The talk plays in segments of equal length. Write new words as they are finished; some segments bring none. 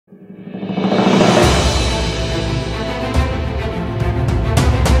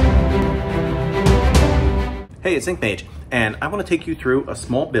Hey, it's InkdMage, and I want to take you through a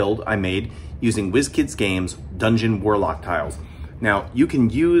small build I made using WizKids Games Dungeon Warlock Tiles. Now, you can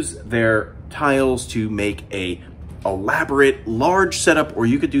use their tiles to make a elaborate, large setup, or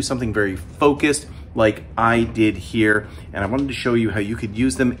you could do something very focused like I did here. And I wanted to show you how you could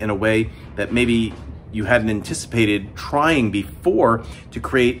use them in a way that maybe you hadn't anticipated trying before to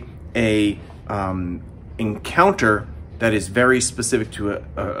create a encounter that is very specific to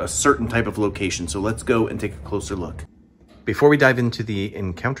a certain type of location. So let's go and take a closer look. Before we dive into the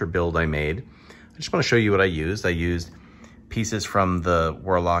encounter build I made, I just want to show you what I used. I used pieces from the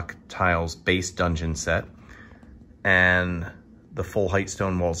Warlock Tiles base dungeon set and the full height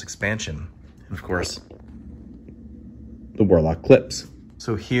stone walls expansion. And of course, the Warlock clips.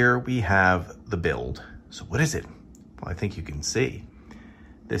 So here we have the build. So what is it? Well, I think you can see.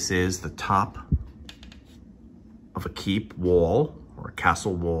 This is the top of a keep wall or a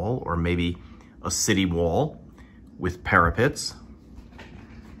castle wall or maybe a city wall with parapets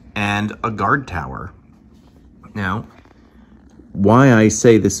and a guard tower. Now, why I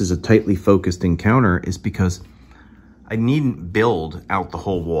say this is a tightly focused encounter is because I needn't build out the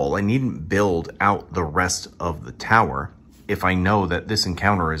whole wall. I needn't build out the rest of the tower if I know that this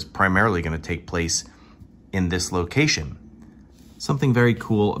encounter is primarily going to take place in this location. Something very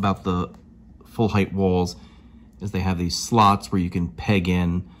cool about the full height walls is they have these slots where you can peg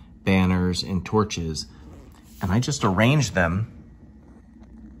in banners and torches. And I just arranged them,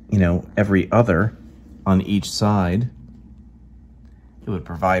 you know, every other on each side. It would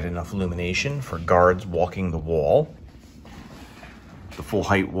provide enough illumination for guards walking the wall. The full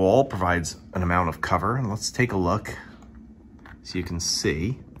height wall provides an amount of cover. And let's take a look so you can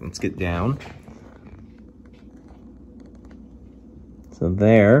see. Let's get down. So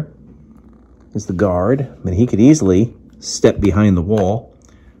there is the guard. I mean, he could easily step behind the wall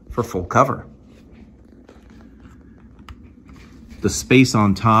for full cover. The space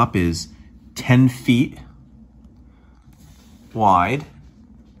on top is 10 feet wide.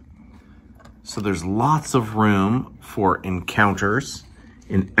 So there's lots of room for encounters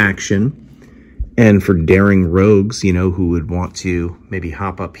in action and for daring rogues, you know, who would want to maybe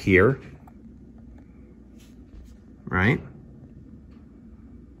hop up here, right?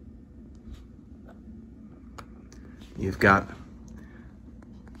 You've got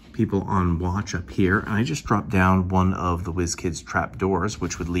people on watch up here. And I just dropped down one of the WizKids trap doors,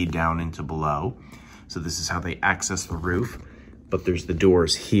 which would lead down into below. So this is how they access the roof. But there's the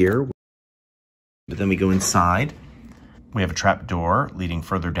doors here. But then we go inside. We have a trap door leading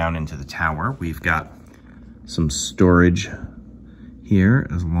further down into the tower. We've got some storage here,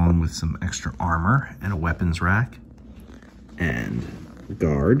 as along with some extra armor and a weapons rack and a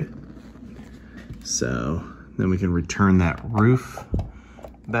guard. So then we can return that roof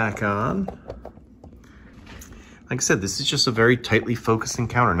back on. Like I said, this is just a very tightly focused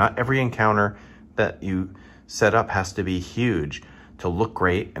encounter. Not every encounter that you set up has to be huge to look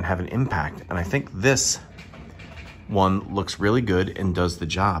great and have an impact. And I think this one looks really good and does the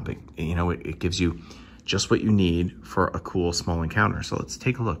job. It gives you just what you need for a cool small encounter. So let's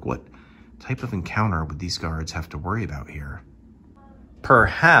take a look. What type of encounter would these guards have to worry about here?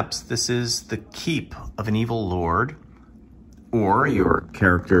 Perhaps this is the keep of an evil lord, or your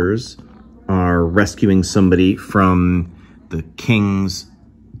characters are rescuing somebody from the king's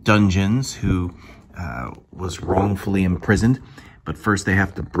dungeons who was wrongfully imprisoned, but first they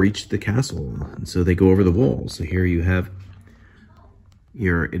have to breach the castle, and so they go over the walls. So here you have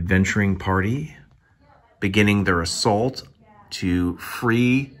your adventuring party beginning their assault to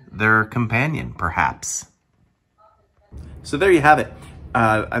free their companion, perhaps. So there you have it.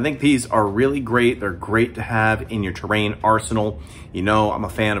 I think these are really great. They're great to have in your terrain arsenal. You know, I'm a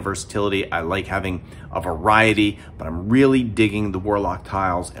fan of versatility. I like having a variety, but I'm really digging the Warlock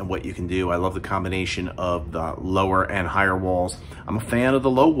tiles and what you can do. I love the combination of the lower and higher walls. I'm a fan of the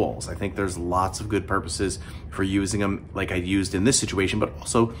low walls. I think there's lots of good purposes for using them like I used in this situation, but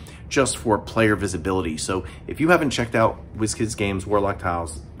also just for player visibility. So if you haven't checked out WizKids Games Warlock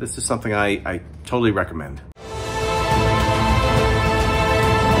Tiles, this is something I totally recommend.